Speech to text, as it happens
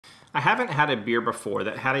I haven't had a beer before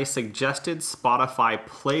that had a suggested Spotify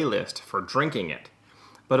playlist for drinking it.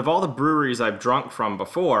 But of all the breweries I've drunk from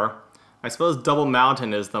before, I suppose Double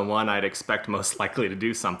Mountain is the one I'd expect most likely to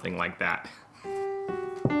do something like that.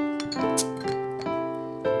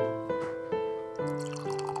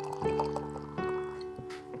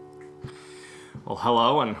 Well,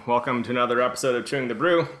 hello and welcome to another episode of Chewing the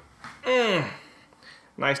Brew.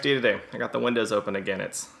 Nice day today. I got the windows open again.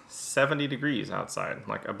 It's 70 degrees outside,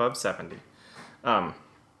 like above 70.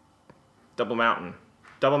 Double Mountain.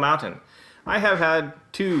 I have had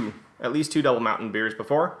at least two Double Mountain beers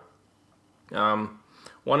before.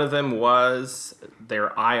 One of them was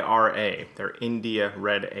their IRA, their India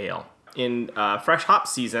Red Ale. In fresh hop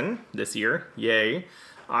season this year, yay,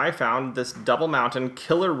 I found this Double Mountain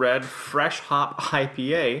Killer Red Fresh Hop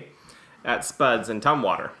IPA at Spuds in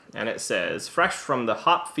Tumwater. And it says, fresh from the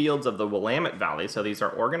hop fields of the Willamette Valley, so these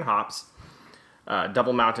are Oregon hops.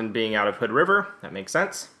 Double Mountain being out of Hood River, that makes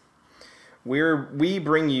sense. We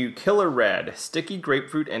bring you Killer Red, sticky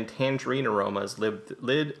grapefruit and tangerine aromas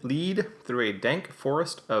lead through a dank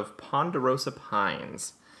forest of ponderosa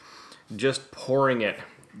pines. Just pouring it,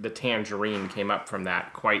 the tangerine came up from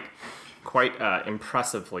that quite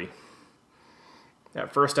impressively.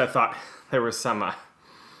 At first I thought there was some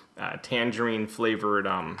tangerine flavored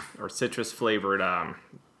or citrus flavored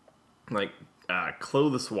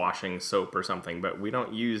clothes washing soap or something, but we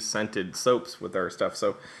don't use scented soaps with our stuff,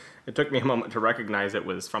 so it took me a moment to recognize it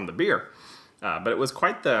was from the beer. But it was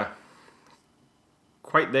quite there.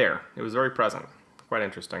 It was very present, quite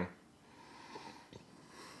interesting.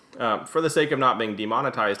 For the sake of not being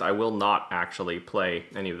demonetized, I will not actually play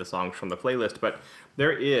any of the songs from the playlist, but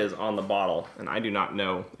there is on the bottle, and I do not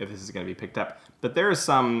know if this is going to be picked up, but there is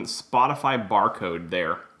some Spotify barcode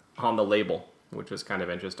there on the label, which is kind of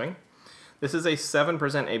interesting. This is a 7%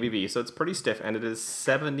 ABV, so it's pretty stiff, and it is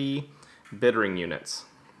 70 bittering units.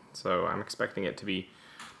 So I'm expecting it to be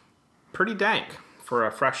pretty dank for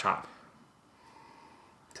a fresh hop.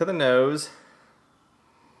 To the nose,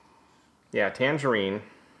 yeah, tangerine,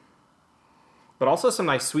 but also some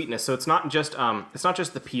nice sweetness. So it's not just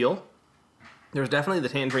the peel. There's definitely the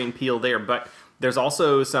tangerine peel there, but there's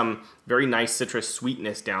also some very nice citrus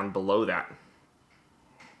sweetness down below that.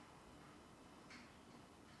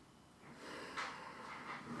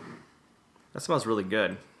 That smells really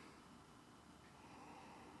good.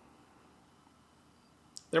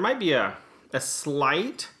 There might be a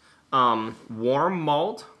slight warm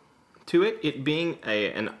malt to it, it being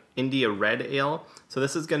an India Red Ale. So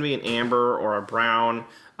this is going to be an amber or a brown,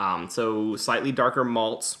 so slightly darker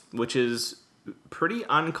malts, which is pretty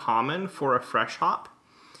uncommon for a fresh hop.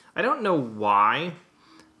 I don't know why.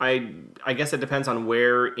 I guess it depends on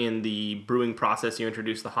where in the brewing process you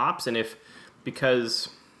introduce the hops, and I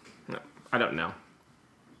don't know.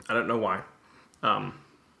 I don't know why.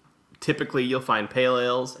 Typically, you'll find pale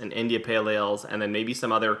ales and India pale ales, and then maybe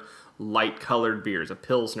some other light-colored beers, a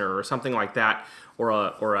pilsner or something like that, or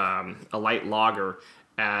a light lager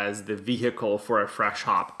as the vehicle for a fresh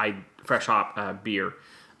hop beer.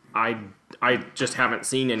 I just haven't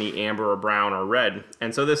seen any amber or brown or red,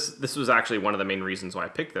 and so this was actually one of the main reasons why I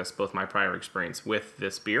picked this. Both my prior experience with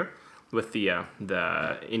this beer, with the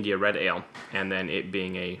India Red Ale, and then it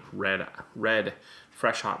being a red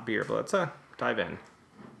fresh hop beer. But let's dive in.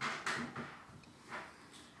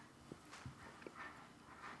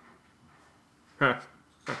 Huh.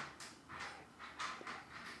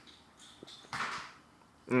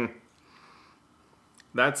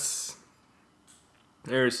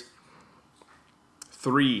 There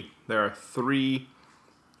are three,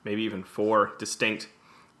 maybe even four distinct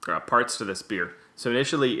parts to this beer. So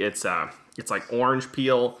initially it's like orange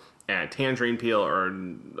peel and tangerine peel, or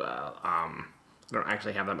I don't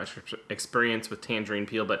actually have that much experience with tangerine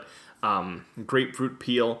peel, but grapefruit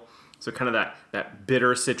peel. So kind of that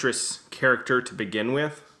bitter citrus character to begin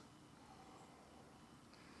with.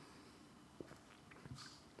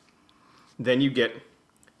 Then you get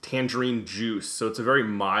tangerine juice. So it's a very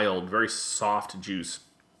mild, very soft juice.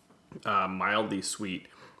 Mildly sweet.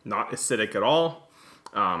 Not acidic at all.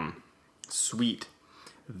 Sweet.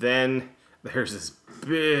 Then there's this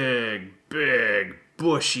big,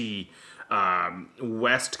 bushy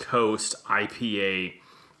West Coast IPA,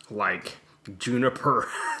 like juniper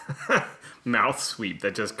mouth sweep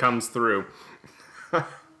that just comes through.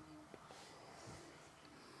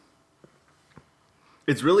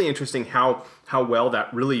 It's really interesting how well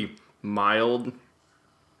that really mild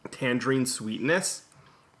tangerine sweetness,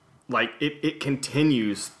 like it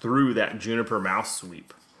continues through that juniper mouth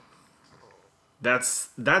sweep. That's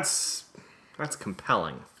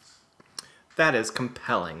compelling. That is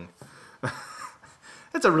compelling.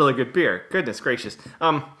 That's a really good beer. Goodness gracious.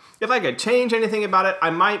 If I could change anything about it, I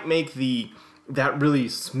might make that really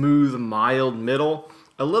smooth, mild middle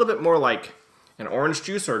a little bit more like an orange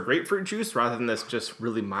juice or a grapefruit juice rather than this just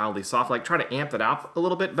really mildly soft. Like try to amp it up a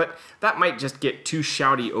little bit, but that might just get too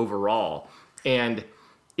shouty overall. And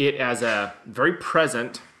it as a very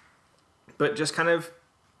present, but just kind of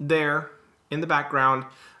there in the background,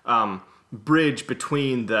 bridge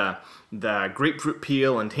between the grapefruit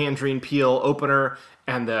peel and tangerine peel opener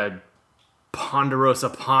and the ponderosa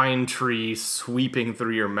pine tree sweeping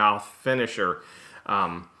through your mouth finisher.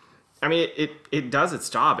 I mean, it does its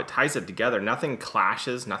job. It ties it together. Nothing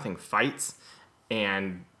clashes, nothing fights.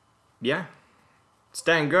 And yeah, it's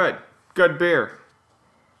dang good. Good beer.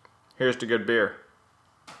 Here's to good beer.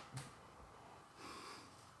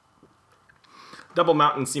 Double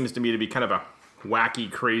Mountain seems to me to be kind of a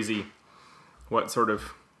wacky, crazy, what sort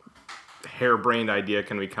of harebrained idea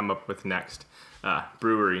can we come up with next?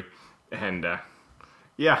 Brewery. And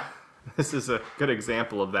yeah, this is a good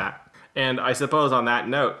example of that. And I suppose on that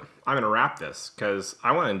note, I'm going to wrap this because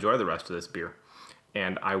I want to enjoy the rest of this beer.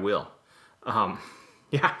 And I will.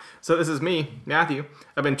 Yeah, so this is me, Matthew.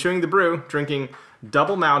 I've been chewing the brew, drinking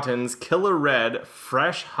Double Mountain's Killer Red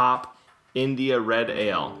Fresh Hop India Red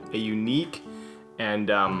Ale. A unique and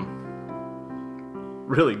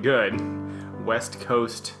really good West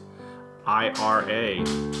Coast IRA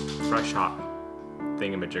fresh hop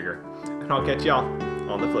thingamajigger. And I'll catch y'all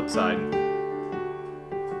on the flip side.